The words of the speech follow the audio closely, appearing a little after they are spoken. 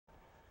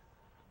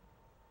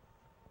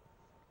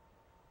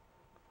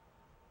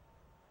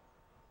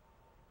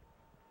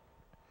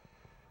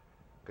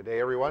Good day,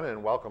 everyone,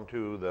 and welcome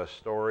to The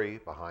Story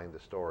Behind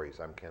the Stories.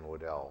 I'm Ken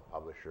Waddell,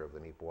 publisher of the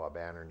Neepawa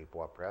Banner,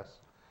 Neepawa Press,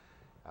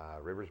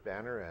 Rivers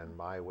Banner, and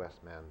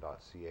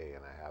mywestman.ca.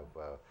 And I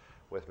have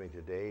with me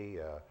today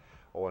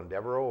Owen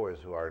Devereaux, is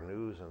our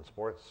news and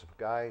sports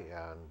guy,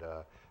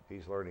 and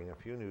he's learning a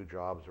few new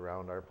jobs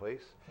around our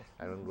place.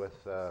 And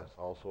with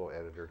also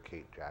editor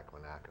Kate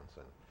Jackman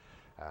Atkinson.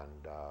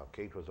 And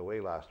Kate was away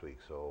last week,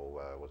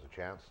 so it was a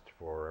chance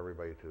for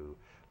everybody to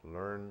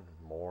learn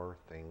more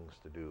things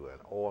to do. And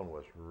Owen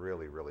was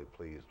really, really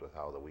pleased with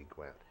how the week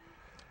went.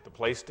 The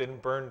place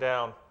didn't burn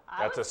down.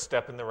 That's a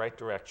step in the right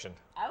direction.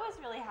 I was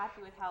really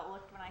happy with how it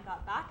looked when I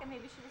got back, and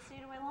maybe should have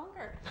stayed away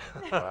longer.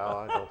 Well,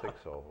 I don't think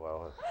so.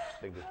 Well,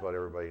 I think just about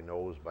everybody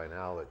knows by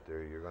now that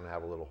you're going to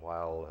have a little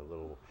while, a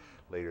little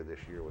later this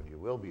year when you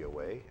will be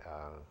away.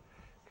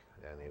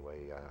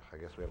 Anyway, I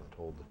guess we haven't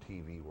told the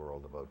TV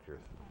world about your...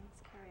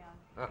 Let's carry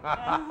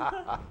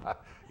on.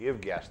 You've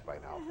guessed by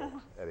now,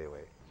 folks.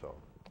 Anyway.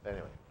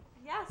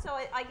 Yeah, so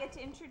I get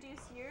to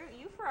introduce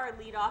you for our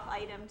lead-off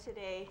item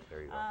today.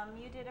 There you go.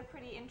 You did a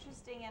pretty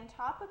interesting and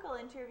topical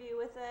interview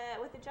with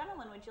a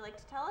gentleman. Would you like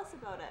to tell us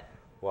about it?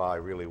 Well, I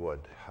really would,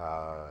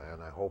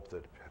 and I hope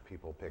that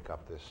people pick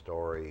up this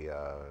story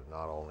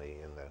not only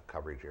in the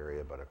coverage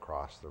area but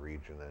across the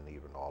region and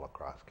even all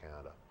across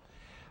Canada.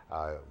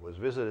 I was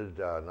visited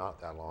not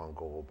that long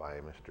ago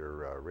by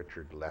Mr.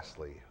 Richard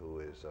Leslie,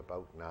 who is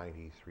about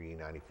 93,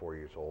 94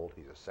 years old.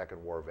 He's a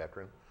Second War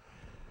veteran.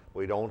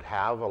 We don't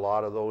have a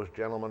lot of those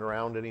gentlemen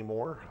around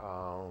anymore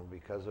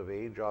because of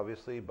age,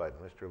 obviously, but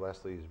Mr.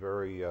 Leslie is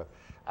very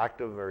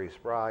active, very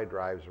spry,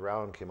 drives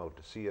around, came out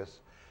to see us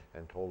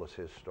and told us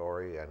his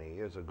story, and he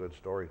is a good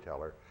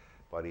storyteller,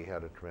 but he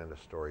had a tremendous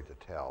story to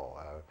tell.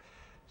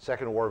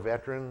 Second War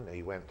veteran,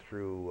 he went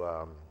through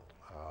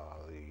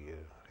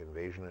the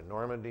invasion at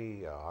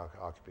Normandy,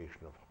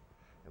 occupation of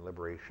and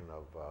liberation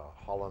of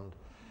Holland,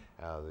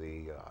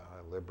 the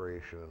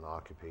liberation and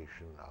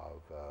occupation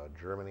of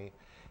Germany,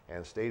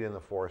 and stayed in the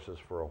forces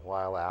for a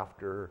while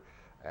after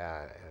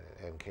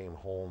and came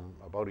home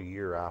about a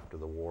year after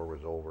the war was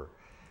over.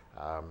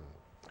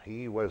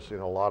 He was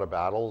in a lot of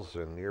battles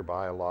and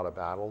nearby a lot of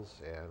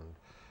battles,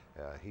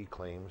 and he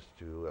claims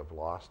to have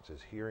lost his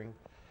hearing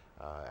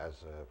as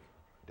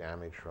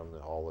damage from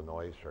all the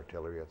noise,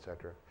 artillery,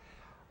 etc.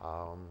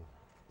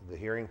 The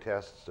hearing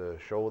tests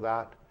show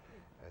that.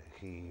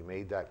 He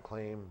made that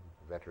claim.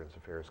 Veterans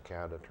Affairs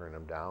Canada turned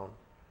him down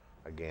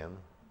again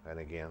and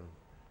again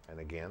and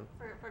again.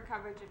 For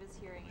coverage of his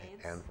hearing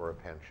aids? And for a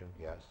pension,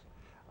 yes.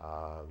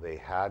 They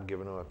had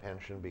given him a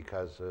pension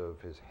because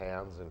of his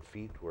hands and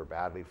feet were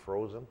badly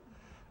frozen.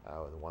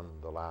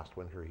 The last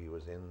winter he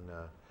was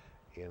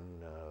in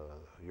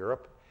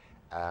Europe,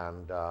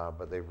 and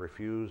but they've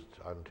refused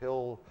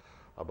until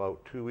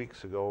about 2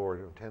 weeks ago or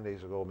 10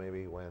 days ago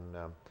maybe, when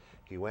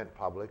he went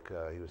public.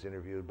 He was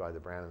interviewed by the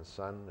Brandon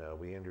Sun.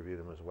 We interviewed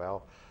him as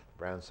well. The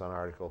Brandon Sun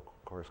article,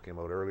 of course, came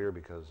out earlier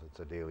because it's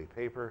a daily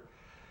paper.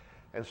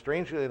 And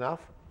strangely enough,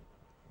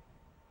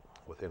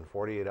 within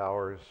 48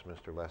 hours,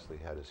 Mr. Leslie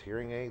had his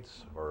hearing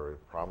aids, or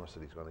promised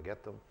that he's going to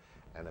get them,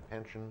 and a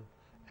pension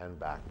and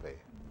back pay.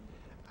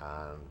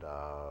 And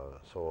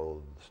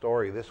so the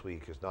story this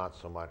week is not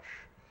so much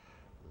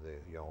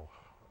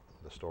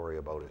the story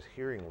about his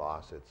hearing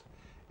loss.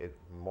 It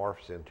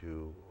morphs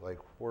into, like,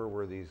 where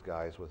were these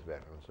guys with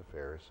Veterans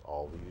Affairs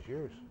all these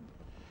years?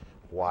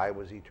 Why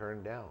was he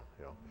turned down?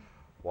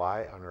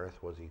 Why on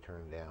earth was he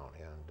turned down?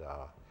 And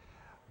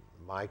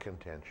my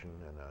contention,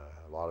 and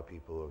a lot of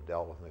people who have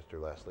dealt with Mr.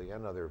 Leslie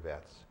and other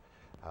vets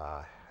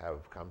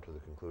have come to the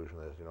conclusion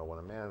that when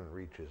a man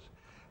reaches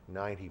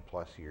 90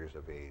 plus years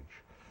of age,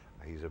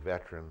 he's a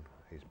veteran,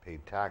 he's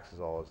paid taxes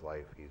all his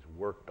life, he's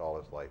worked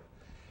all his life,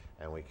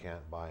 and we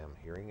can't buy him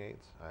hearing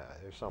aids.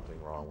 There's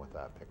something wrong with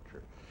that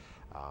picture.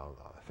 I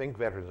think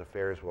Veterans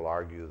Affairs will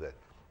argue that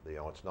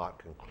it's not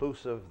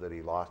conclusive that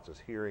he lost his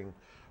hearing,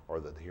 or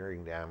that the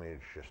hearing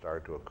damage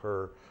started to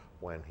occur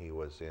when he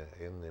was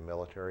in the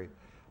military.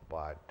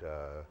 But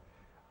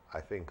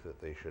I think that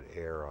they should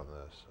err on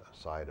the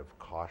side of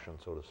caution,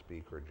 so to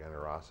speak, or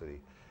generosity.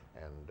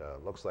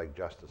 And looks like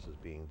justice is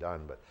being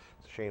done, but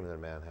it's a shame that a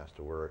man has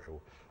to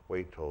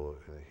wait till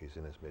he's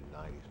in his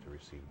mid-90s to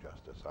receive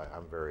justice.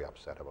 I'm very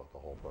upset about the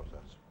whole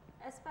process.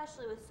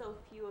 Especially with so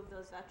few of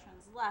those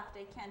veterans left,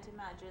 I can't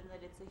imagine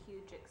that it's a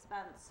huge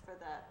expense for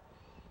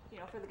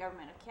the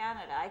government of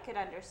Canada. I could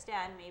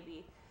understand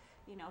maybe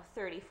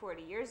 30,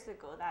 40 years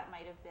ago that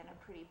might have been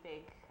a pretty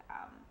big,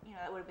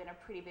 that would have been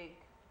a pretty big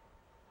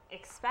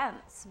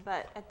expense.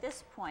 But at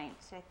this point,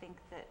 I think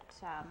that,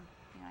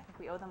 I think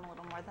we owe them a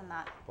little more than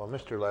that. Well,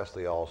 Mr.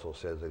 Leslie also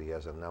says that he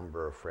has a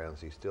number of friends.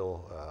 He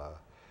still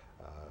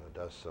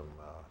does some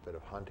bit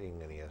of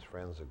hunting, and he has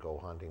friends that go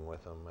hunting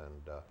with him.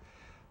 And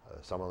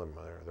some of them,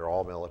 they're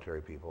all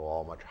military people,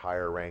 all much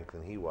higher rank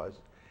than he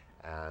was,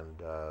 and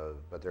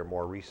but they're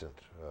more recent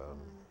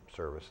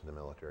service in the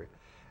military.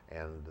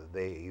 And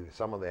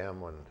some of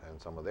them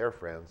and some of their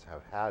friends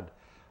have had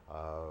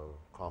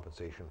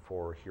compensation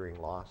for hearing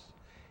loss,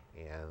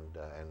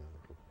 and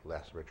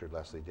Richard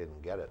Leslie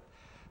didn't get it.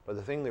 But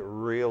the thing that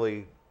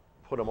really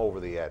put him over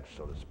the edge,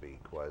 so to speak,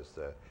 was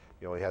the,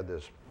 you know, he had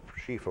this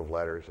sheaf of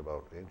letters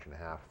about an inch and a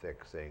half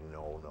thick saying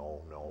no,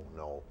 no, no,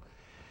 no.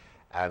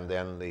 And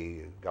then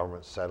the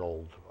government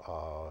settled,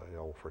 you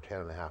know, for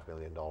 $10.5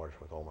 million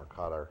with Omar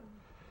Khadr,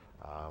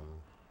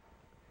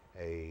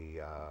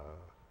 a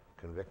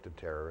convicted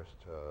terrorist.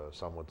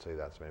 Some would say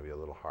that's maybe a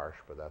little harsh,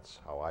 but that's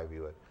how I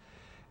view it.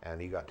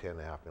 And he got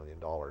 $10.5 million,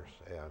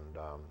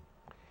 and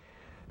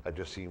that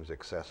just seems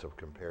excessive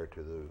compared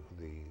to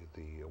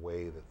the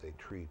way that they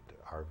treat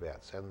our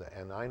vets.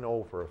 And I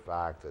know for a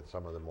fact that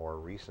some of the more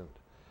recent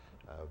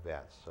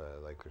vets,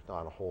 like there's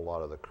not a whole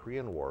lot of the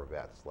Korean War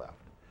vets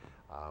left,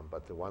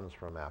 but the ones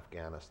from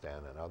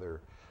Afghanistan and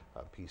other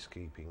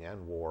peacekeeping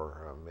and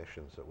war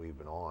missions that we've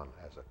been on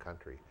as a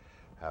country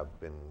have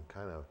been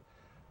kind of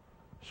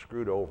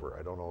screwed over.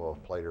 I don't know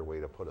a politer way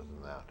to put it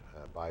than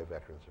that, by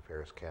Veterans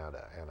Affairs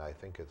Canada. And I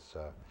think it's,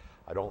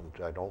 I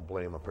don't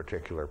blame a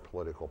particular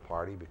political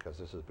party, because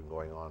this has been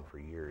going on for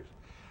years.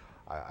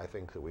 I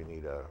think that we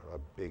need a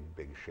big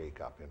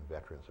shake-up in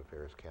Veterans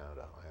Affairs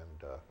Canada,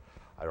 and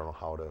I don't know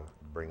how to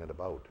bring it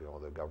about. You know,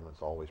 the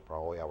government's always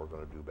probably, yeah, we're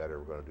going to do better,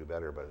 we're going to do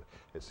better, but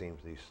it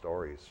seems these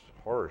stories,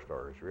 horror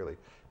stories, really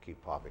keep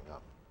popping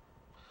up.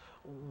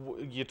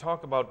 You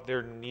talk about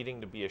there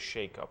needing to be a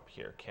shakeup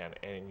here, Ken,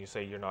 and you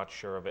say you're not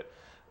sure of it.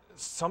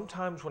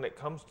 Sometimes when it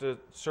comes to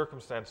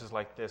circumstances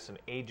like this and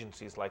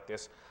agencies like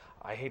this,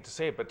 I hate to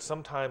say it, but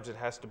sometimes it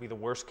has to be the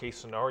worst case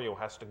scenario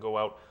has to go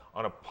out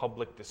on a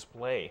public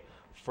display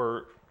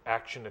for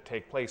action to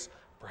take place.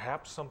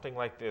 Perhaps something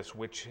like this,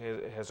 which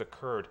has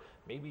occurred,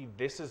 maybe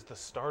this is the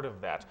start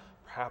of that.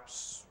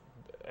 Perhaps,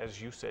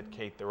 as you said,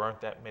 Kate, there aren't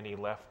that many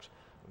left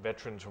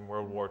veterans from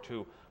World War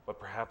II, but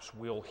perhaps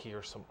we'll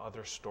hear some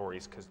other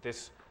stories, because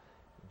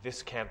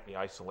this can't be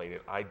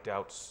isolated. I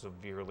doubt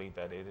severely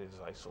that it is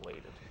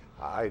isolated.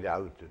 I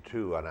doubt it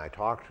too, and I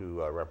talked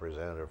to a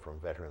representative from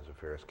Veterans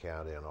Affairs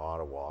Canada in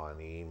Ottawa,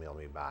 and he emailed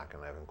me back,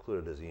 and I've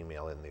included his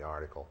email in the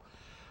article,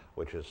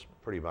 which is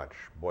pretty much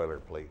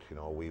boilerplate. You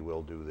know, we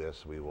will do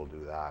this, we will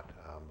do that,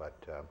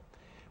 but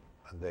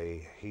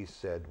he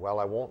said,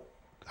 well,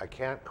 I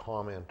can't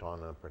comment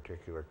on a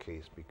particular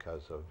case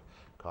because of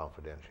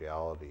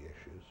confidentiality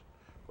issues,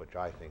 which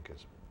I think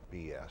is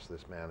BS.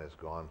 This man has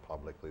gone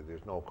publicly.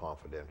 There's no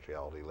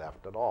confidentiality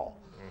left at all.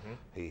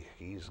 Mm-hmm.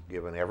 He's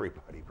given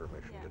everybody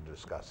permission to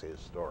discuss his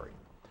story.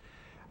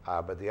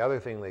 But the other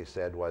thing they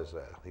said was,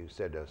 he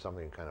said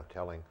something kind of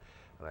telling,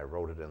 and I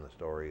wrote it in the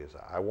story, is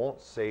I won't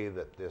say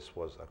that this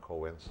was a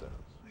coincidence,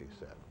 he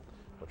said,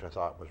 which I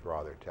thought was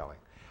rather telling.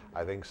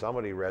 I think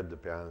somebody read the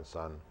Pan and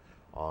Sun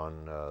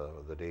on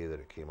the day that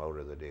it came out,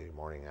 or the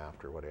morning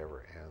after,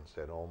 whatever, and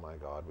said, oh my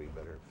God, we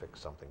better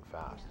fix something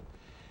fast.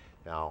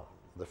 Now,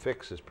 the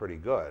fix is pretty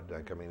good.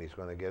 Like, I mean, he's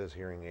going to get his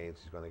hearing aids,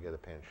 he's going to get a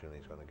pension,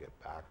 he's going to get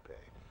back pay.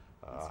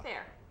 It's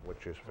fair.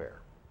 Which is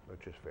fair.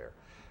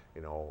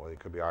 You know, it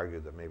could be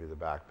argued that maybe the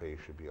back pay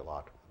should be a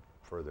lot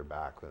further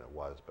back than it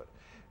was, but,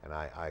 and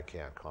I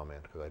can't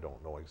comment because I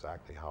don't know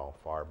exactly how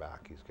far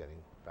back he's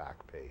getting back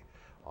pay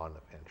on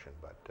the pension,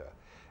 but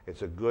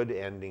it's a good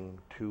ending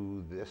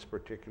to this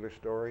particular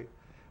story,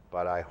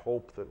 but I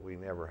hope that we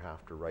never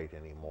have to write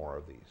any more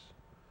of these.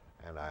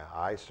 And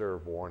I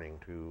serve warning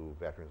to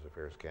Veterans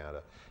Affairs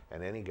Canada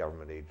and any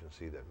government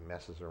agency that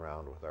messes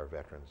around with our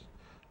veterans.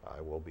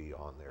 I will be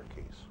on their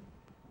case.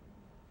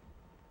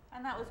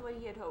 And that was what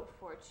he had hoped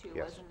for too,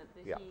 Yes. wasn't it?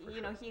 That Yeah, he, for you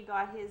know, sure. he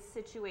got his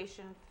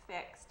situation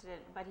fixed,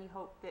 but he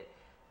hoped that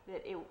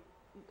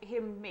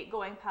him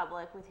going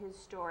public with his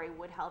story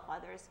would help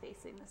others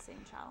facing the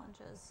same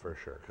challenges. For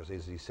sure, because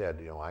as he said,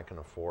 you know, I can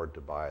afford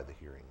to buy the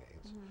hearing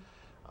aids.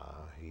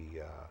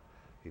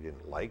 He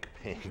didn't like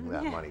paying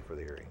that money for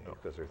the hearing aids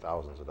because they're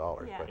thousands of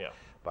dollars. Yeah.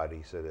 But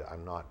he said,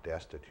 I'm not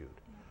destitute.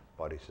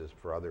 But he says,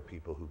 for other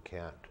people who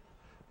can't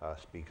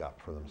speak up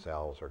for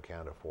themselves or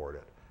can't afford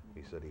it,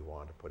 he said he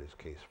wanted to put his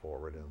case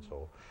forward. And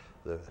so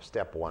the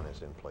step one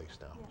is in place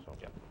now. So.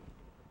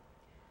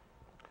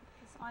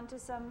 On to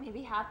some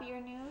maybe happier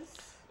news.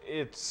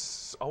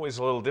 It's always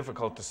a little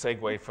difficult to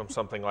segue from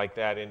something like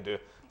that into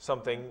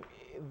something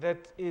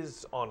that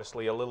is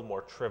honestly a little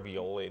more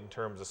trivial in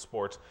terms of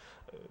sports.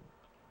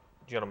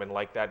 Gentlemen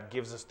like that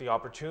gives us the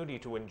opportunity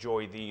to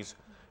enjoy these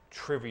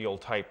trivial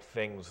type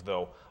things,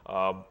 though.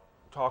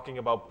 Talking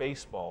about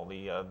baseball,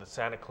 the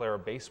Santa Clara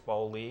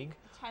Baseball League.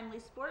 Timely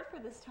sport for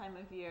this time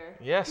of year.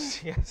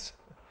 Yes, yes.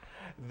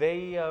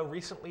 They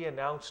recently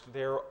announced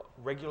their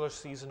regular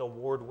season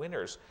award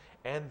winners,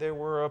 and there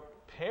were a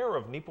pair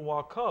of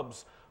Neepawa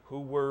Cubs who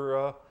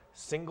were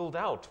singled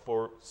out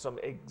for some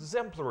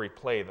exemplary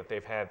play that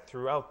they've had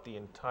throughout the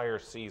entire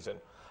season.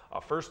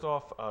 First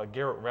off,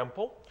 Garrett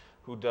Rempel,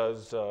 who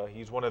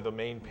he's one of the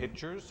main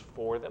pitchers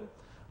for them.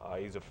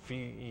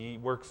 He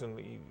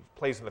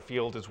plays in the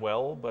field as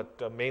well,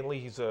 but mainly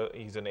he's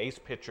an ace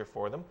pitcher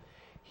for them.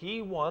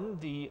 He won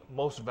the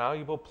most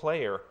valuable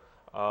player,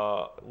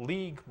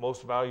 league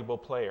most valuable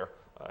player.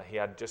 He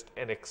had just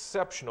an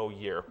exceptional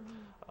year.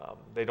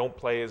 They don't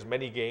play as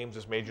many games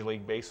as Major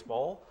League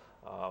Baseball.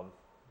 I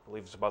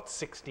believe it's about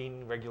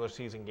 16 regular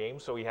season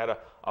games. So he had a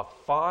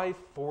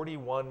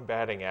 .541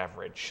 batting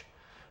average.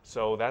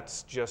 So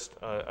that's just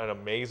an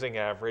amazing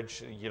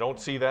average. You don't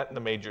see that in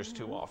the majors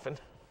too often.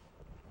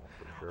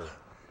 For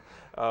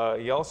sure.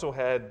 He also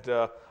had,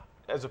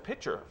 as a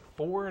pitcher,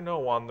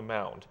 4-0 on the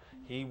mound.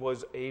 He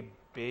was a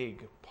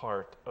big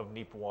part of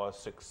Neepawa's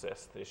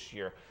success this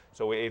year.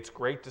 So it's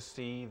great to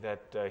see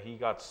that he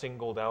got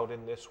singled out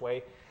in this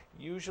way.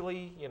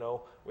 Usually, you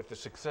know, with the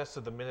success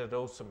of the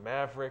Minnedosa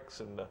Mavericks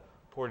and the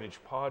Portage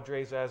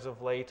Padres as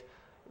of late,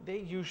 they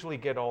usually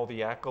get all the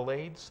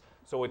accolades.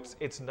 So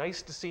it's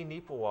nice to see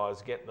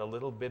Neepawa's getting a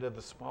little bit of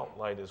the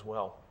spotlight as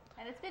well.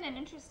 And it's been an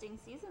interesting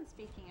season,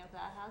 speaking of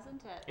that,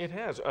 hasn't it? It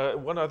has.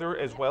 One other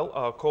as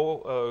well,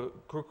 Cole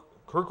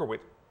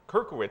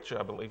Kirkowicz,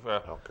 I believe.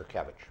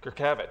 Kirkavich.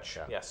 Kirkavich,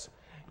 Yeah. yes.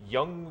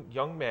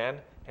 Young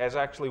man has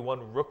actually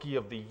won Rookie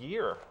of the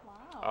Year.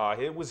 Wow.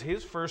 It was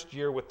his first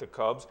year with the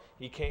Cubs.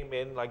 He came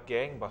in like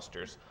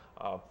gangbusters.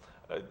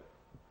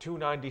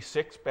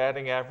 296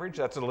 batting average.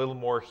 That's a little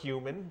more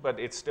human, but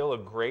it's still a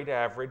great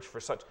average for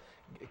such.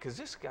 Because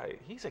this guy,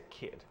 he's a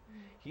kid.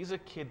 He's a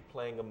kid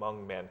playing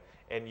among men.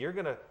 And you're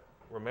going to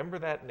remember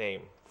that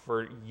name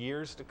for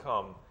years to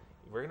come.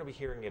 We're going to be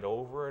hearing it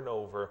over and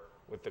over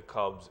with the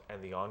Cubs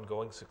and the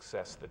ongoing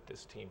success that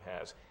this team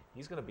has.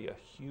 He's going to be a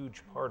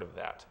huge part of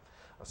that.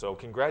 So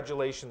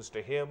congratulations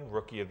to him,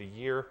 Rookie of the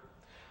Year.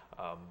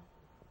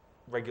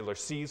 Regular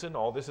season,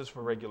 all this is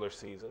for regular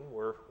season.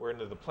 We're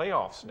into the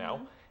playoffs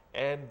now.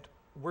 And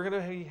we're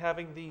going to be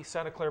having the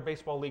Santa Clara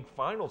Baseball League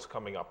Finals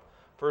coming up.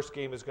 First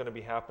game is going to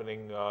be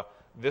happening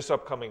this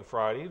upcoming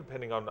Friday,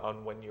 depending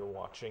on when you're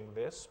watching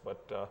this.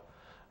 But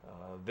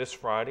this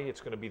Friday,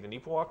 it's going to be the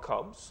Neepawa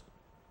Cubs,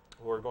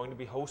 who are going to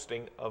be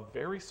hosting a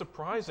very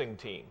surprising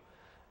team.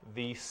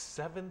 The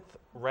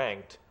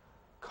 7th-ranked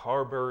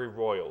Carberry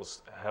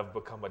Royals have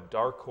become a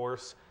dark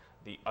horse,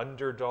 the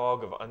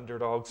underdog of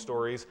underdog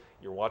stories.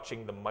 You're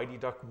watching the Mighty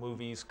Duck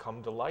movies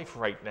come to life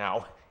right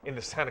now in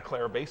the Santa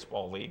Clara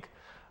Baseball League.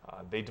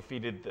 They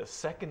defeated the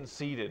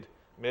second-seeded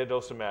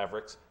Minnedosa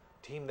Mavericks,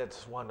 team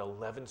that's won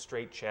 11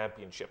 straight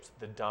championships,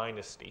 the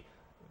dynasty,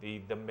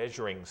 the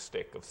measuring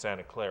stick of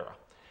Santa Clara.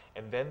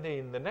 And then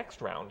in the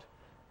next round,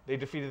 they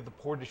defeated the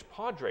Portage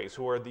Padres,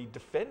 who are the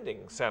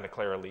defending Santa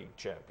Clara League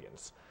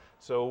champions.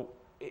 So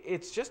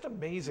it's just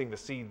amazing to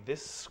see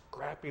this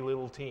scrappy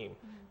little team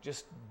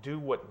just do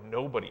what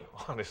nobody,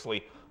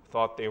 honestly,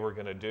 thought they were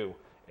going to do.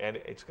 And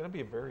it's going to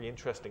be a very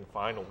interesting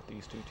final with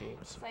these two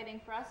teams. Exciting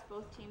for us,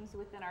 both teams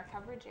within our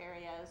coverage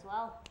area as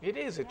well. It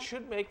is. It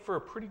should make for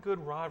a pretty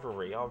good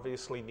rivalry.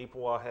 Obviously,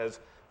 Neepawa has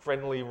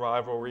friendly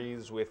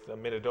rivalries with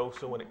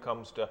Minnedosa when it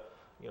comes to,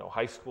 you know,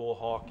 high school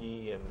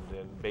hockey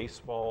and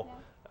baseball.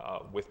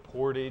 With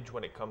Portage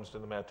when it comes to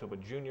the Manitoba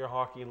Junior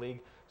Hockey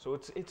League. So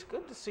it's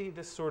good to see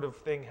this sort of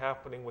thing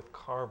happening with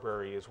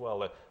Carberry as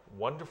well. A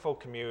wonderful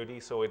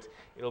community, so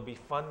it'll be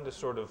fun to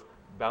sort of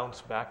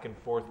bounce back and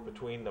forth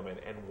between them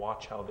and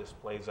watch how this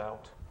plays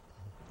out.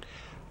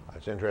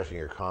 It's interesting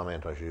your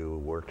comment as you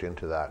worked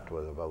into that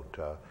was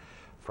about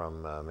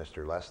from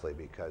Mr. Leslie,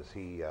 because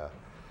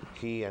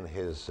he and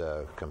his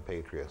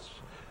compatriots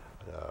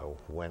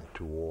went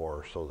to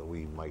war so that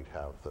we might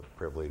have the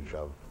privilege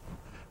of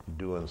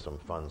doing some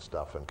fun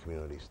stuff and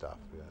community stuff.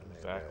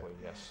 Exactly,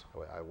 yes.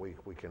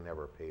 We can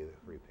never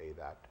repay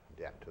that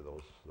debt to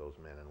those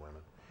men and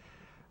women.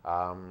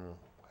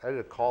 I did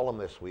a column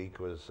this week.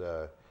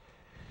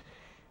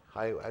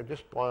 I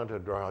just wanted to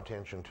draw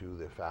attention to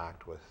the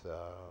fact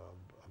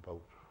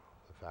about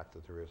the fact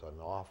that there is an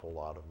awful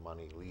lot of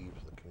money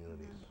leaves the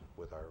communities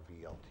with our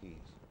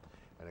VLTs.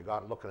 And I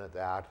got looking at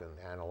that and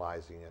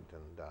analyzing it,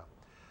 and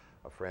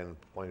a friend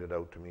pointed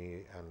out to me,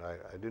 and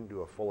I didn't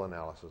do a full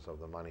analysis of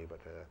the money,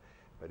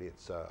 but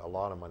it's a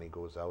lot of money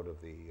goes out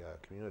of the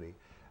community.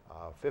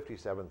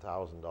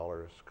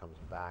 $57,000 comes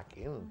back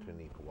into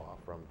Neepawa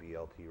from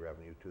BLT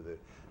revenue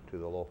to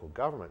the local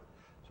government.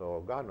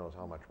 So God knows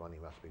how much money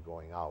must be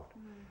going out.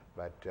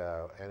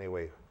 But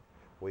anyway,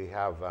 we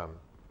have a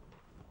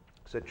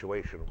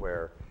situation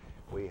where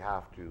we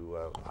have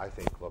to, I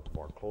think, look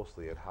more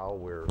closely at how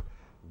we're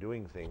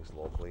doing things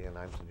locally, and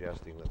I'm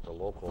suggesting that the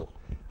local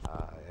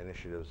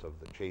initiatives of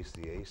the Chase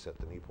the Ace at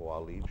the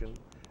Neepawa Legion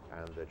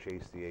and the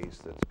Chase the Ace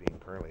that's being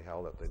currently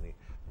held at the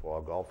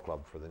Neepawa Golf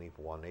Club for the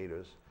Neepawa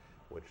Natives,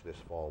 which this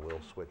fall will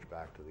switch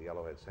back to the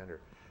Yellowhead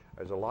Center.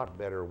 There's a lot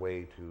better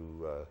way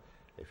to,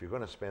 if you're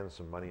going to spend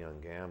some money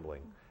on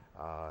gambling,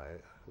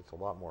 it's a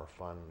lot more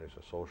fun. There's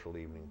a social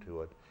evening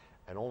to it,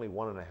 and only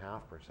 1.5%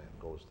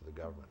 goes to the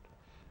government,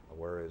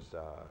 whereas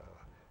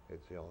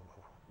it's a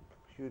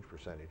huge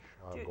percentage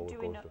goes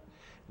to.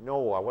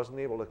 No, I wasn't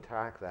able to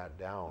tack that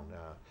down.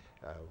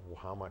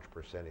 How much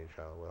percentage?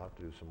 We'll have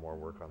to do some more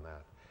work on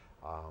that.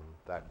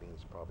 That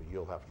means probably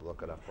you'll have to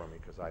look it up for me,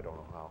 because I don't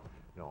know how.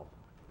 No,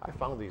 I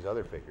found these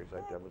other figures.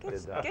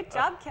 Good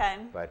job,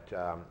 Ken. But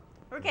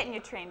we're getting you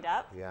trained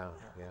up. Yeah.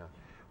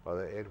 Well,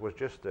 it was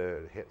just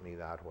hit me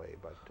that way.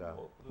 But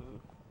well,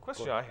 the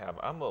question I have,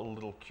 I'm a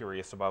little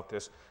curious about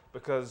this,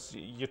 because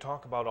you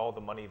talk about all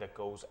the money that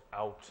goes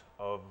out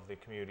of the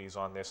communities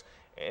on this,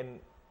 and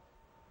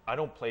I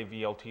don't play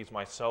VLTs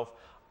myself.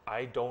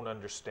 I don't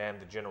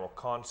understand the general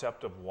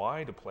concept of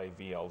why to play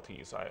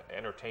VLTs,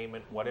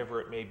 entertainment,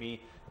 whatever it may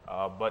be.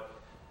 But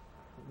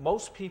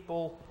most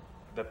people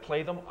that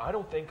play them, I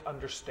don't think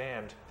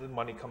understand the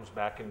money comes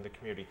back into the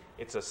community.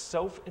 It's a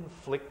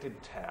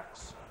self-inflicted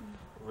tax,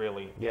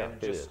 really. Yeah,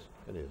 And it just- is.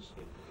 It is.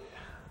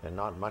 And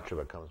not much of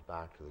it comes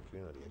back to the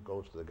community. It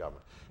goes to the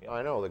government. Yeah. Now,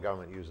 I know the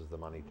government uses the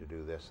money to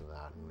do this and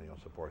that,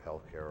 and support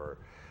healthcare or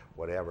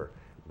whatever.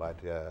 But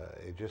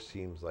it just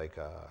seems like,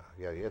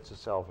 it's a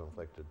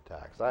self-inflicted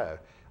tax.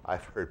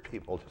 I've heard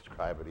people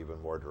describe it even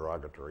more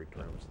derogatory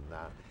terms than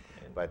that.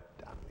 But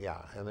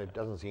and there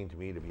doesn't seem to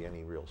me to be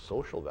any real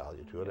social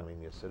value to it. I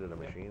mean, you sit at a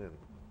machine and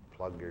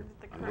plug your.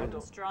 The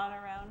curtains drawn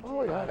around.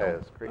 Oh you. yeah,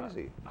 it's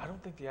crazy. I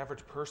don't think the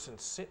average person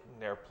sitting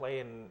there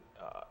playing,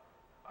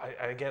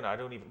 I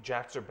don't even,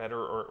 jacks are better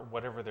or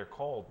whatever they're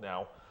called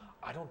now.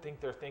 I don't think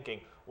they're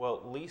thinking, well,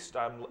 at least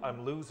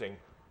I'm losing,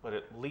 but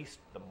at least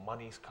the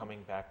money's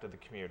coming back to the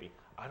community.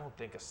 I don't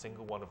think a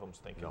single one of them's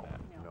thinking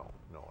that.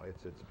 No, it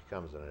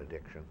becomes an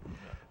addiction.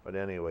 But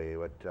anyway,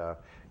 you had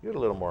a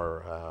little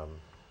more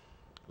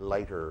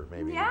lighter,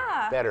 maybe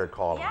better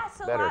column. Yeah,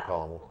 so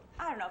column.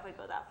 I don't know if I'd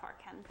go that far,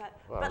 Ken, but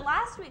Well,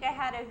 last week I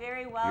had a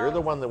very well. You're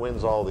the one that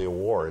wins all the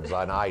awards,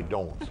 and I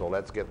don't. So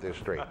let's get this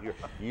straight.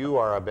 You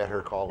are a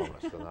better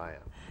columnist than I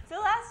am. So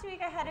last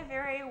week I had a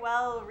very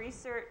well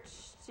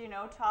researched,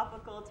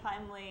 topical,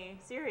 timely,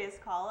 serious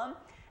column,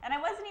 and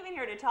I wasn't even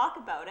here to talk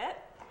about it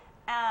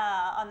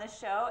on the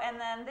show. And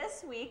then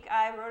this week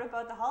I wrote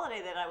about the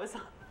holiday that I was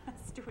on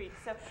last week.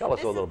 So Tell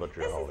us a little about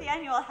your holiday. This is the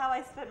annual How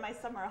I Spent My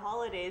Summer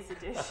Holidays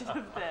edition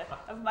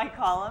of my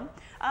column.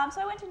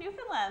 So I went to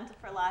Newfoundland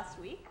for last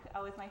week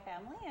with my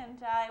family, and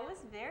it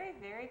was very,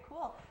 very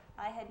cool.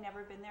 I had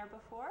never been there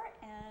before,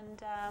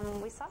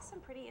 and we saw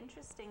some pretty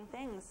interesting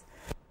things.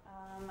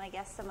 I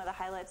guess some of the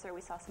highlights are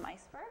we saw some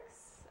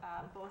icebergs,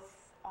 both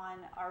on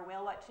our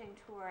whale watching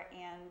tour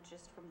and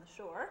just from the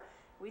shore.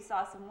 We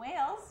saw some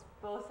whales,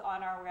 both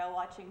on our whale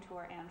watching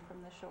tour and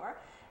from the shore.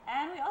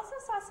 And we also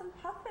saw some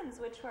puffins,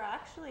 which were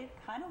actually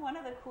kind of one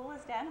of the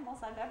coolest animals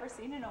I've ever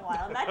seen in a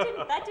while. And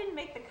that didn't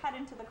make the cut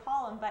into the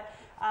column, but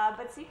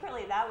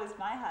secretly that was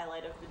my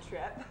highlight of the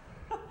trip.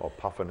 Well,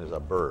 puffin is a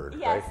bird,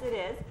 Yes, right?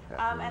 it is.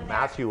 And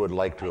Matthew would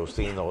like to have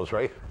seen those,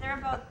 right? They're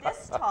about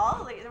this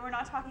tall. We're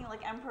not talking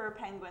like emperor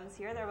penguins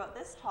here. They're about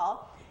this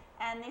tall.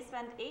 And they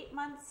spend 8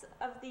 months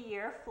of the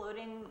year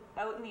floating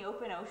out in the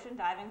open ocean,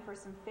 diving for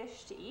some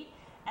fish to eat.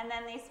 And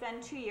then they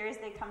spend 2 years,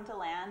 they come to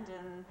land,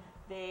 and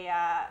they,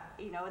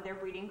 their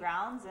breeding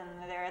grounds,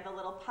 and they're the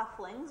little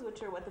pufflings,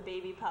 which are what the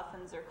baby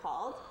puffins are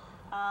called.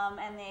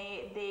 And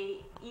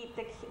they eat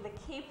the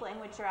capeling,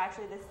 which are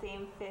actually the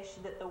same fish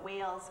that the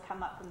whales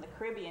come up from the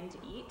Caribbean to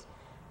eat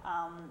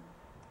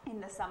in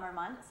the summer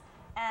months.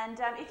 And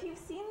if you've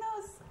seen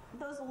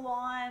those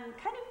lawn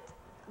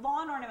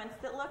ornaments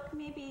that look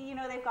maybe,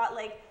 they've got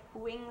like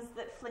wings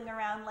that fling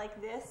around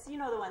like this, the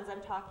ones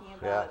I'm talking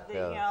about.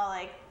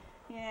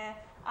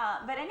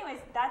 But anyways,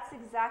 that's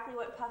exactly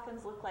what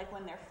puffins look like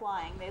when they're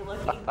flying. They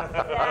look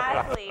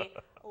exactly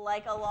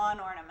like a lawn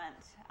ornament.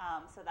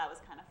 So that was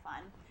kind of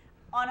fun.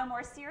 On a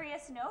more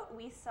serious note,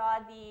 we saw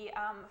the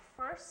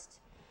first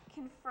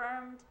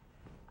confirmed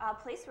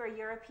place where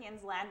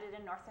Europeans landed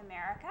in North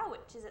America,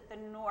 which is at the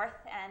north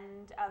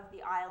end of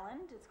the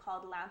island. It's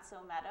called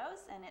Lanso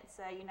Meadows, and it's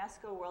a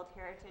UNESCO World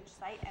Heritage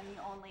Site and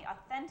the only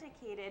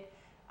authenticated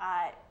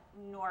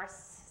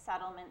Norse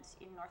settlement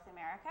in North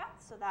America.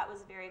 So that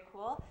was very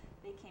cool.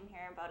 They came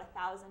here about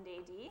 1000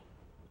 AD.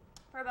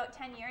 For about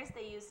 10 years,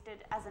 they used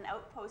it as an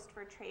outpost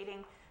for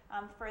trading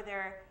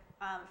further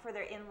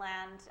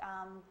inland.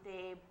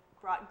 They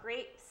brought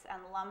grapes and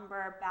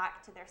lumber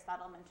back to their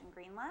settlement in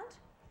Greenland.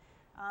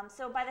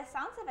 So by the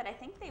sounds of it, I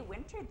think they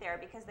wintered there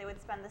because they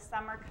would spend the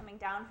summer coming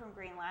down from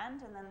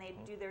Greenland, and then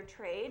they'd do their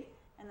trade,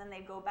 and then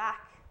they'd go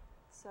back.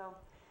 So,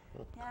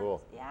 yeah,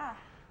 cool. Yeah.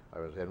 I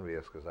was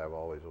envious because I've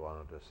always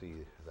wanted to see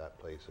that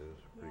place. It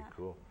was pretty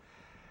cool.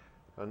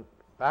 And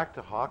back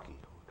to hockey.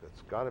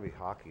 It's got to be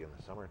hockey in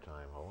the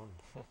summertime, Owen.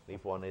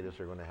 Nipawin Natives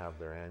are going to have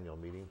their annual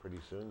meeting pretty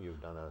soon.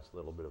 You've done a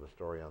little bit of a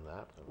story on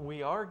that.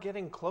 We are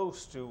getting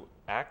close to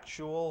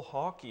actual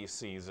hockey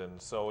season,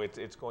 so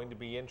it's going to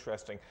be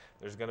interesting.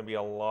 There's going to be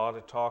a lot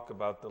of talk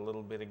about the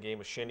little bit of game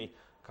of shinny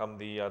come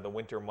the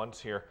winter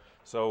months here.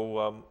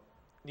 So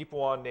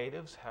Nipawin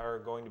Natives are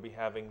going to be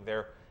having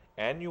their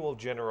annual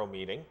general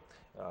meeting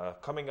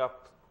coming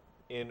up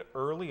in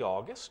early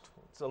August.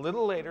 It's a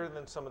little later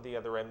than some of the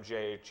other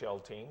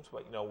MJHL teams,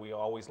 but we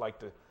always like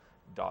to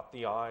dot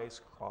the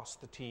I's, cross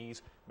the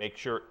T's, make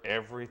sure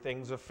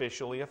everything's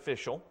officially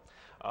official.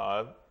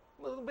 A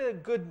little bit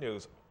of good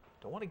news.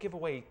 Don't want to give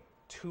away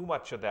too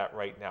much of that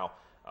right now,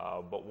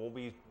 but we'll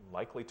be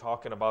likely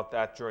talking about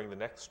that during the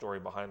next story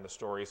behind the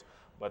stories.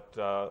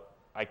 But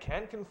I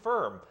can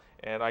confirm,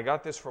 and I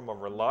got this from a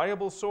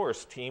reliable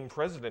source, team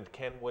president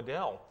Ken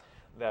Waddell,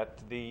 that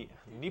the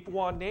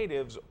Nipawin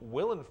Natives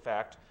will in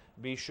fact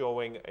be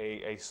showing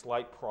a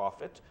slight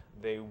profit.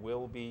 They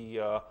will be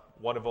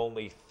one of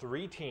only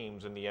 3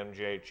 teams in the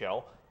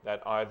MJHL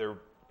that either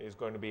is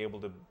going to be able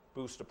to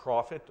boost a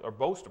profit, or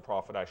boast a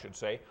profit, I should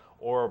say,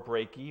 or a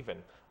break even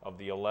of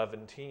the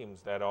 11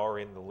 teams that are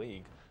in the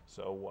league.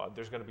 So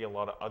there's going to be a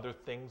lot of other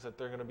things that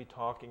they're going to be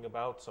talking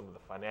about, some of the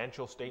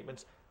financial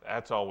statements.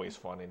 That's always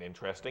fun and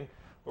interesting.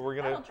 But we're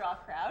going That'll draw a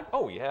crowd.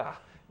 Oh, yeah.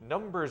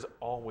 Numbers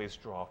always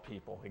draw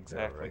people,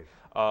 exactly.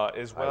 right.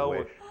 As well, I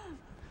wish.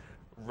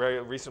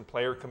 Recent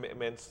player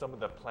commitments, some of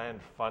the planned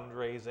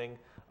fundraising,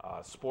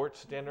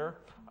 sports dinner.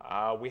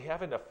 We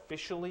haven't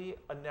officially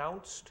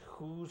announced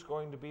who's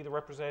going to be the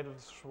representative of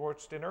the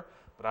sports dinner,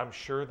 but I'm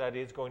sure that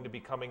is going to be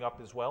coming up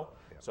as well.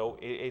 Yep. So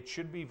it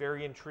should be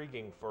very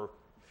intriguing for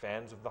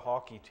fans of the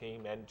hockey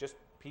team and just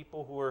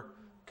people who are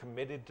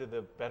committed to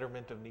the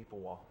betterment of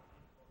Neepawa.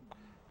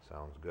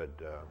 Sounds good.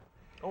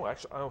 Oh,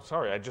 actually,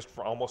 sorry, I just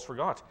almost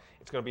forgot.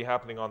 It's going to be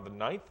happening on the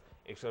 9th.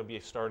 It's going to be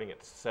starting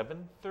at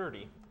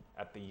 7:30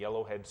 at the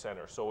Yellowhead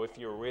Center. So if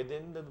you're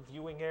within the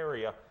viewing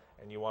area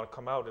and you want to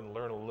come out and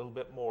learn a little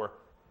bit more,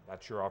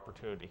 that's your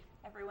opportunity.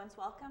 Everyone's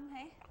welcome,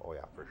 hey? Oh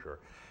yeah, for sure.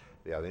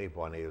 Yeah, the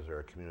Neepawa Natives are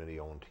a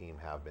community-owned team,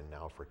 have been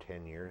now for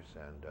 10 years,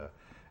 and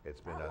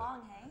it's been That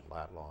long, hey?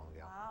 that long,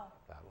 yeah. Wow.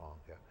 That long,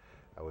 yeah.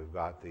 We've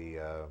got the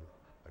a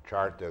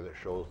chart there that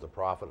shows the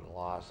profit and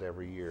loss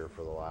every year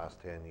for the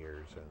last 10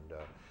 years, and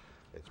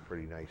it's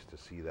pretty nice to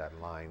see that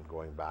line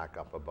going back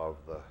up above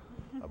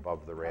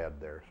the red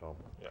there. So,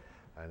 Yeah.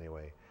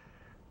 anyway,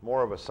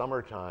 more of a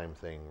summertime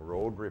thing,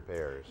 road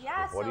repairs.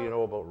 Yeah, What do you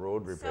know about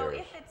road repairs? So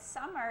if it's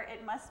summer,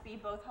 it must be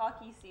both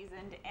hockey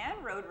season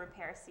and road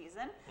repair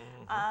season.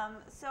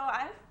 So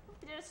I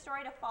did a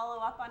story to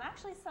follow up on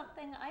actually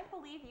something I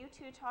believe you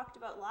two talked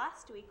about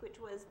last week, which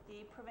was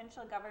the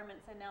provincial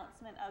government's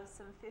announcement of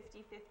some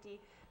 50-50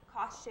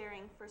 cost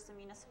sharing for some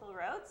municipal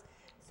roads.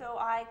 So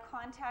I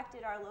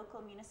contacted our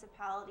local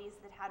municipalities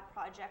that had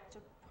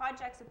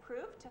projects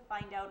approved to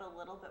find out a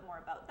little bit more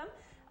about them.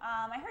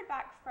 I heard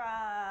back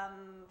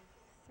from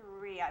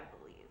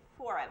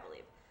four, I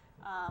believe.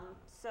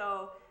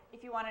 So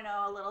if you want to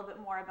know a little bit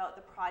more about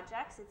the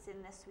projects, it's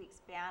in this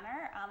week's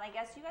banner. I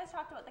guess you guys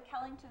talked about the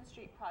Kellington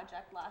Street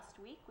project last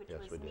week, which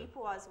Yes, was we did.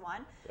 Neepawa's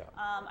one. Yeah.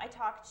 I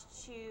talked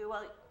to,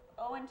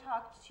 Owen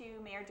talked to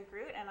Mayor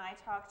DeGroot, and I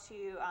talked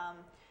to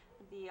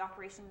the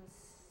operations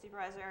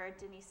supervisor,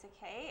 Denise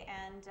Sakay,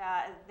 and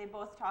they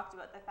both talked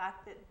about the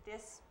fact that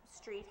this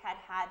street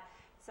had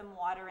some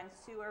water and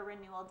sewer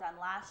renewal done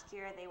last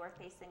year. They were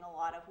facing a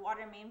lot of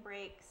water main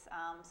breaks,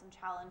 some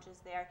challenges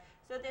there.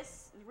 So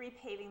this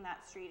repaving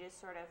that street is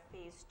sort of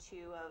phase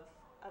 2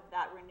 of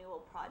that renewal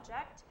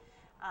project.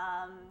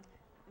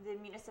 The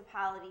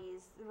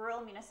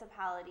rural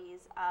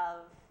municipalities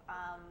of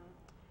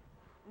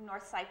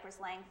North Cypress,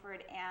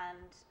 Langford, and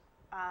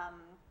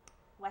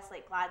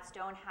Westlake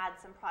Gladstone had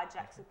some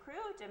projects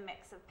approved, a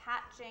mix of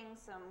patching,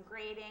 some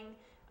grading,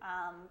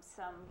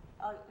 some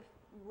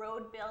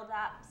road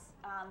build-ups.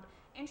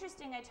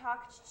 Interesting, I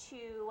talked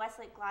to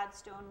Westlake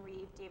Gladstone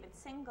Reeve David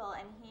Single,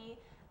 and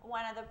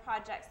one of the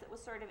projects that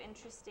was sort of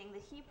interesting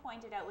that he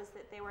pointed out was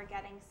that they were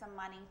getting some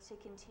money to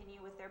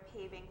continue with their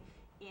paving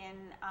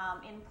in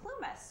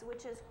Plumas,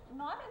 which is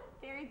not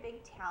a very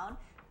big town,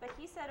 but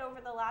he said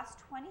over the last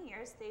 20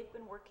 years they've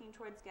been working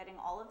towards getting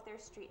all of their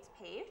streets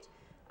paved.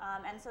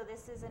 And so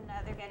this is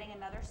they're getting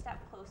another step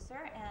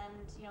closer,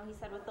 and he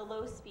said with the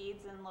low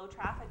speeds and low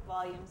traffic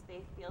volumes,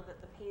 they feel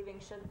that the paving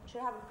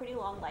should have a pretty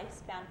long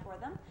lifespan for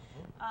them.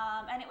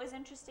 And it was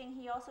interesting,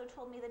 he also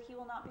told me that he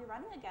will not be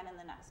running again in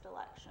the next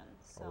election.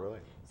 So, Oh, really?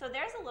 So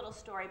there's a little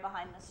story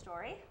behind the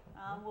story.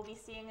 We'll be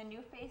seeing a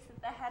new face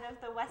at the head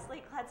of the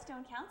Westlake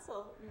Gladstone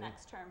Council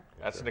next term.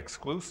 That's an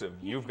exclusive.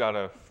 You've got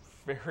a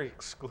very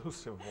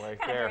exclusive right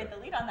Kind of there. buried the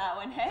lead on that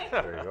one, hey?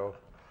 There you go.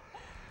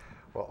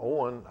 Well,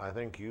 Owen, I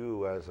think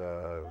you, as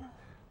a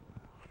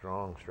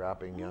strong,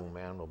 strapping young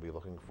man, will be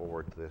looking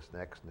forward to this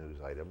next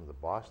news item. The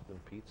Boston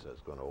Pizza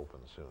is going to open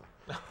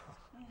soon.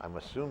 I'm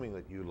assuming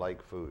that you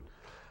like food.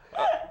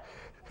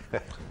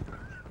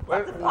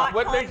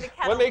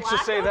 What makes you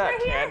say that,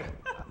 over here? Ken?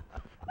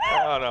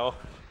 I don't know.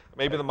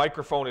 Maybe the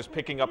microphone is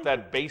picking up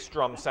that bass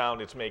drum sound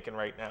it's making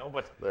right now,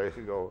 but There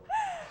you go.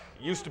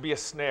 it used to be a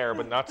snare,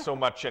 but not so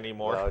much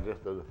anymore.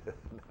 Well,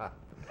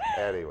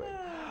 anyway,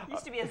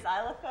 Used to be a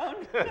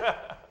xylophone.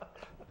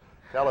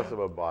 tell us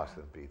about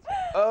Boston Pizza.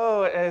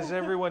 Oh, as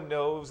everyone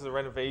knows, the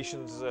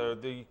renovations,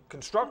 the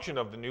construction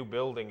of the new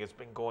building has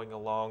been going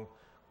along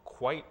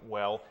quite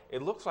well.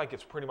 It looks like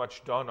it's pretty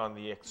much done on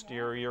the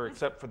exterior,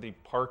 except for the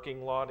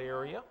parking lot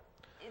area.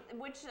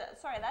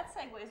 Sorry, that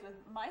segues with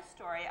my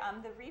story.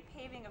 The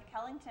repaving of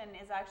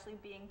Kellington is actually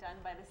being done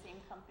by the same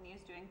company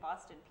as doing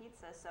Boston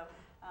Pizza. So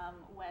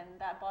when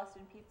that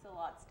Boston Pizza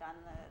lot's done,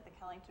 the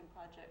Kellington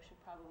project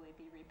should probably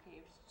be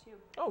repaved too.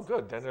 Oh,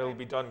 good. Then it'll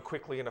be done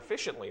quickly and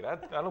efficiently.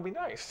 That'll be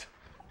nice.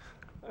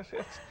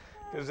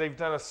 Because they've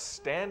done a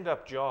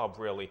stand-up job,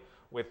 really,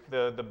 with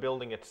the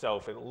building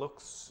itself. It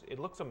looks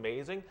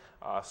amazing.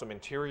 Some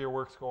interior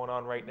work's going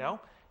on right now.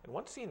 And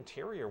once the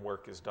interior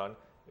work is done,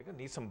 they're going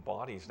to need some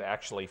bodies to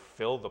actually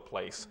fill the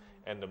place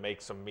and to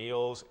make some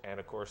meals and,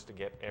 of course, to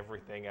get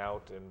everything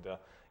out and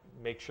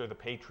make sure the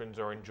patrons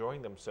are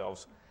enjoying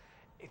themselves.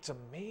 It's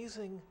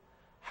amazing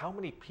how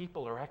many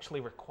people are actually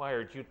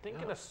required. You'd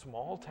think in a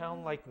small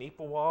town like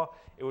Neepawa,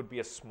 it would be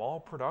a small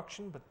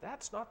production, but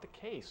that's not the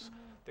case.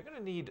 They're going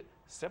to need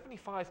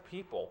 75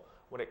 people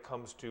when it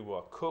comes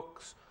to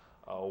cooks,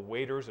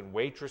 waiters and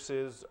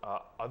waitresses,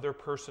 other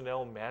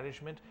personnel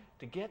management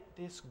to get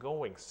this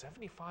going.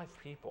 75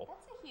 people.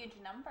 That's a huge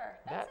number.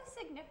 That's a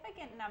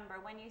significant number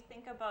when you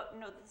think about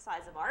the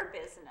size of our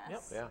business.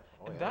 Yep. Yeah.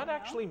 Oh, And yeah. that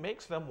actually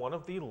makes them one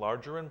of the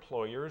larger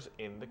employers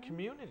in the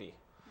community.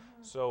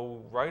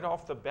 So right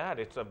off the bat,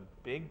 it's a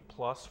big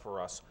plus for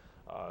us.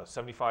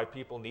 75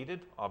 people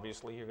needed.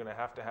 Obviously, you're going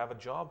to have a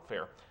job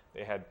fair.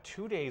 They had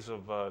 2 days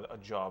of a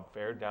job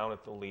fair down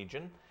at the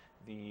Legion.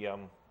 The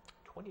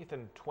 20th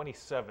and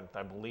 27th,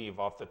 I believe,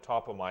 off the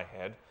top of my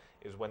head,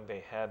 is when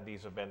they had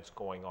these events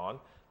going on.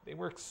 They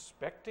were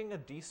expecting a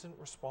decent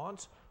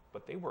response,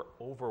 but they were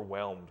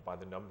overwhelmed by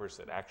the numbers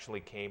that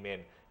actually came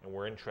in and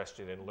were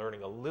interested in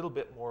learning a little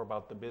bit more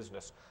about the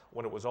business.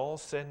 When it was all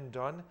said and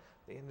done,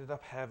 they ended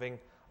up having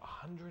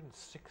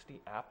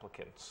 160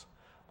 applicants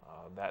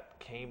that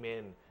came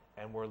in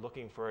and were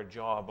looking for a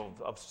job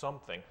of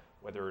something,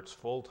 whether it's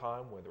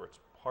full-time, whether it's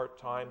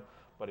part-time,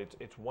 but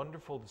it's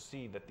wonderful to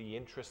see that the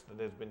interest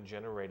that has been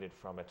generated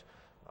from it.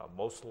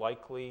 Most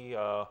likely,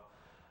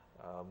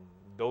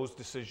 those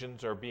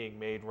decisions are being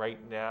made right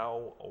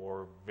now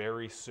or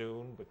very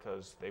soon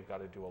because they've got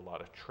to do a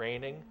lot of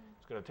training.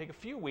 It's going to take a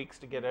few weeks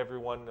to get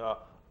everyone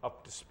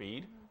up to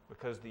speed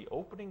because the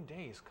opening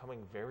day is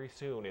coming very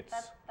soon.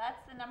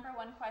 That's the number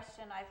one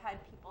question I've had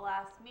people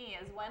ask me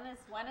is when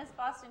is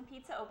Boston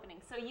Pizza opening?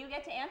 So you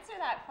get to answer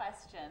that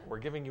question. We're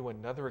giving you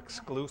another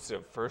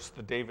exclusive. First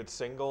the David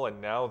single and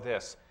now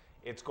this.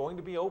 It's going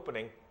to be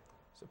opening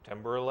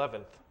September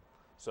 11th.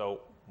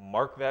 So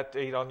mark that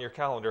date on your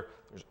calendar.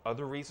 There's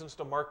other reasons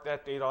to mark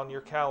that date on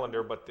your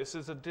calendar, but this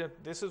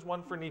is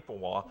one for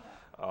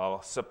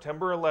Neepawa.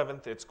 September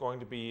 11th, it's going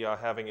to be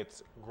having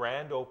its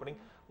grand opening.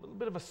 A little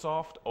bit of a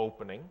soft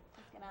opening. I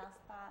was going to ask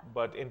that.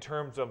 But in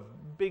terms of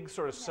big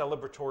sort of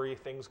celebratory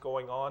things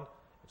going on,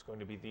 it's going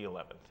to be the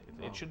 11th.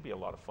 It should be a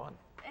lot of fun.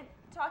 And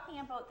talking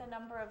about the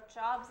number of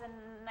jobs, and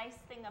the nice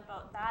thing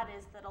about that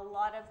is that a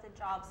lot of the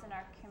jobs in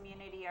our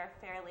community are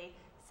fairly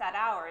set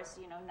hours,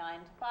 9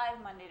 to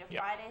 5, Monday to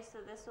Friday. So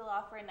this will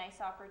offer a nice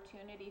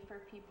opportunity for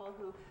people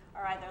who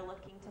are either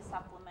looking to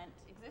supplement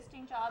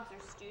existing jobs or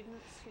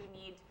students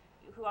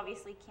who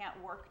obviously can't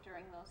work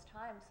during those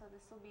times. So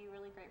this will be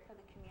really great for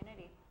the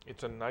community.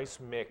 It's a nice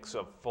mix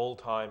of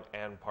full-time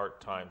and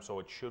part-time, so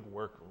it should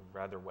work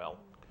rather well.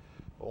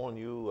 Owen,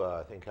 you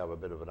I think have a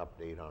bit of an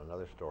update on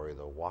another story,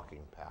 the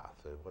walking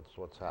path.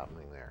 What's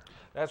happening there?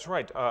 That's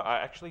right. I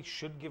actually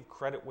should give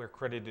credit where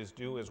credit is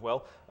due as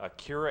well.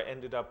 Kira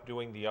ended up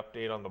doing the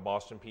update on the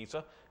Boston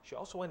Pizza. She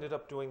also ended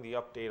up doing the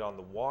update on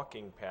the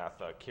walking path.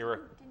 Kira.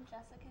 Didn't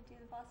Jessica do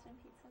the Boston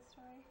Pizza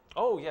story?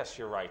 Oh, yes,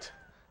 you're right.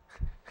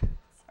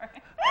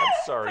 Sorry. I'm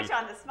sorry. Put you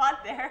on the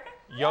spot there.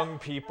 Young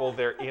people,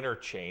 they're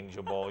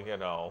interchangeable,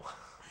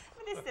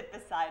 They sit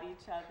beside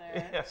each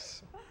other.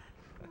 Yes.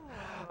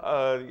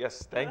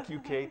 Yes, thank you,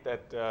 Kate,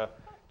 that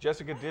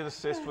Jessica did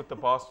assist with the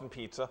Boston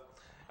Pizza.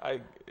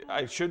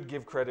 I should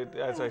give credit,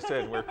 as I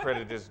said, where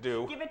credit is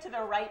due. Give it to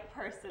the right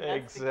person.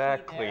 That's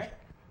Exactly. The key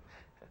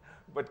there.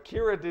 But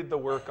Kira did the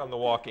work on the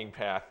walking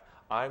path.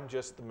 I'm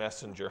just the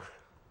messenger.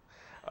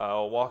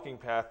 Walking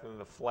path in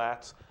the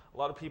flats. A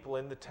lot of people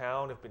in the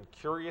town have been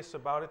curious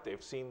about it.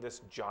 They've seen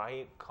this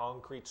giant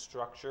concrete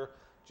structure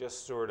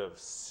just sort of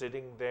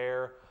sitting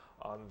there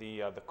on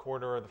the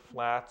corner of the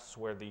flats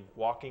where the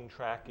walking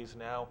track is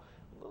now.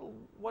 A little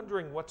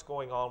wondering what's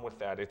going on with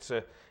that. It's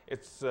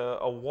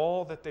a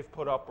wall that they've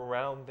put up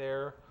around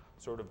there,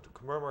 sort of to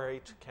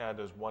commemorate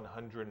Canada's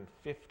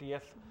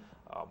 150th.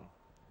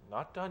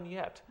 Not done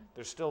yet.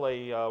 There's still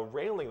a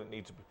railing that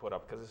needs to be put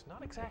up because it's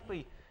not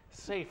exactly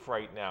safe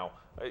right now.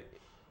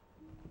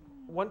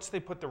 Once they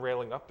put the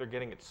railing up, they're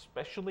getting it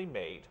specially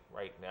made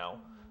right now.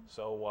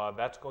 So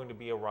that's going to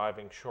be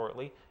arriving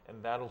shortly,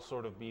 and that'll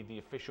sort of be the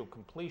official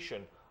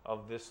completion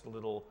of this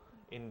little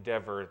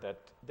endeavor that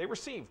they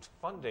received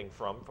funding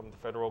from the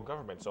federal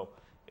government. So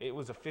it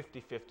was a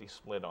 50-50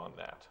 split on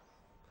that.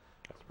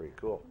 That's pretty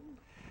cool.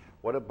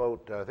 What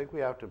about, I think we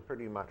have to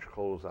pretty much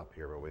close up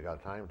here, but we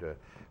got time to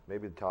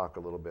maybe talk a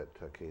little bit,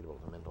 Kate,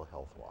 about the mental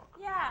health walk.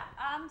 Yeah,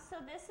 so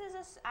this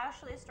is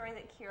actually a story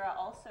that Kira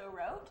also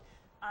wrote.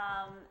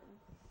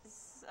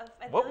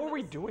 What were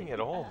we doing at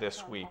all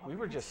this week? We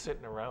were just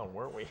sitting around,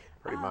 weren't we?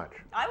 Pretty much.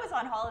 I was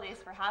on holidays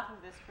for half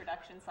of this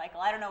production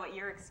cycle. I don't know what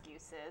your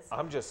excuse is.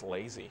 I'm just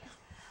lazy.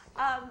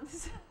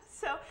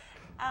 So,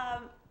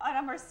 on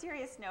a more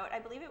serious note, I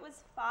believe it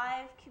was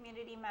 5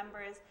 community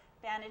members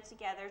banded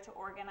together to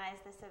organize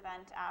this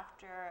event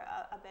after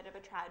a bit of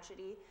a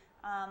tragedy.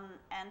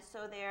 And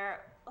so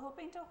they're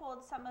hoping to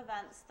hold some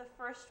events. The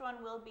first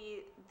one will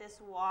be this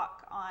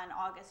walk on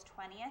August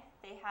 20th.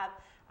 They have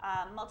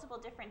multiple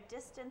different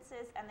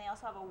distances, and they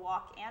also have a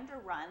walk and a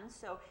run.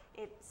 So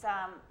it's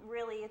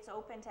it's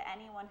open to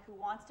anyone who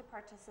wants to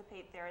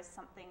participate. There is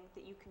something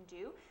that you can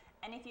do.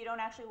 And if you don't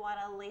actually want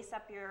to lace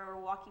up your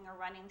walking or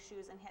running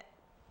shoes and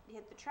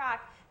hit the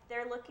track,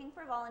 they're looking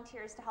for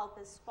volunteers to help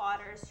as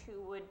spotters who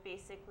would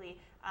basically,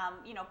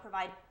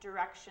 provide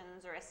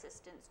directions or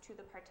assistance to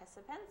the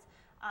participants.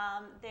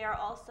 They are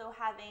also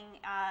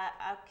having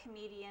a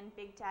comedian,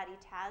 Big Daddy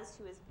Taz,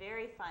 who is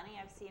very funny.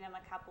 I've seen him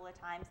a couple of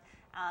times,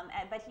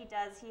 but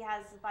he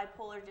has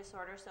bipolar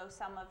disorder, so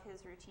some of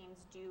his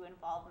routines do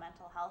involve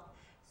mental health.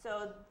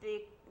 So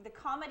the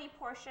comedy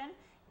portion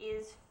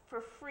is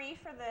for free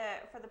for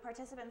the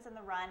participants in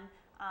the run.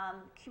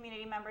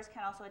 Community members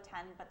can also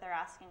attend, but they're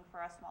asking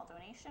for a small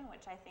donation,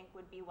 which I think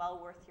would be well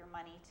worth your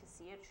money to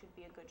see. It should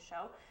be a good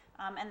show.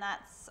 And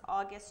that's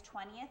August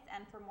 20th.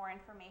 And for more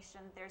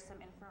information, there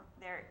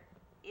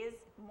is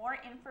more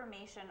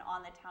information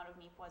on the Town of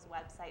Neepawa's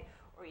website,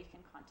 or you can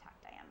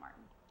contact Diane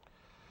Martin.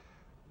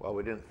 Well,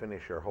 we didn't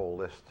finish our whole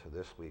list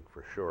this week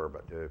for sure,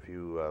 but if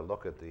you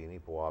look at the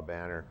Neepawa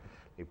banner,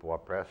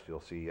 Neepawa Press,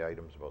 you'll see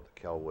items about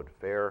the Kelwood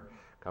Fair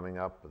coming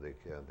up,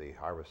 the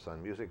Harvest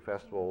Sun Music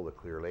Festival, the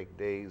Clear Lake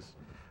Days,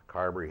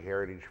 Carberry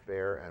Heritage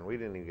Fair, and we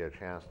didn't even get a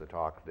chance to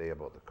talk today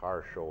about the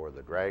car show or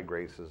the drag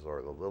races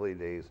or the Lily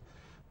Days.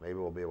 Maybe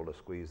we'll be able to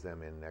squeeze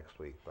them in next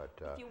week. But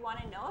if you want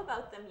to know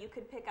about them, you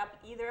could pick up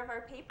either of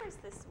our papers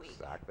this week.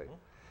 Exactly.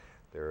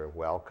 They're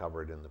well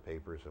covered in the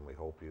papers, and we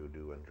hope you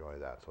do enjoy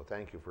that. So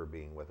thank you for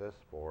being with us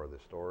for the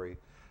story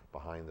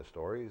behind the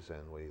stories,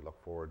 and we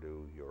look forward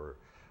to your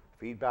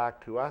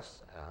feedback to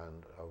us,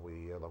 and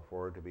we look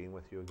forward to being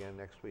with you again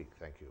next week.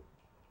 Thank you.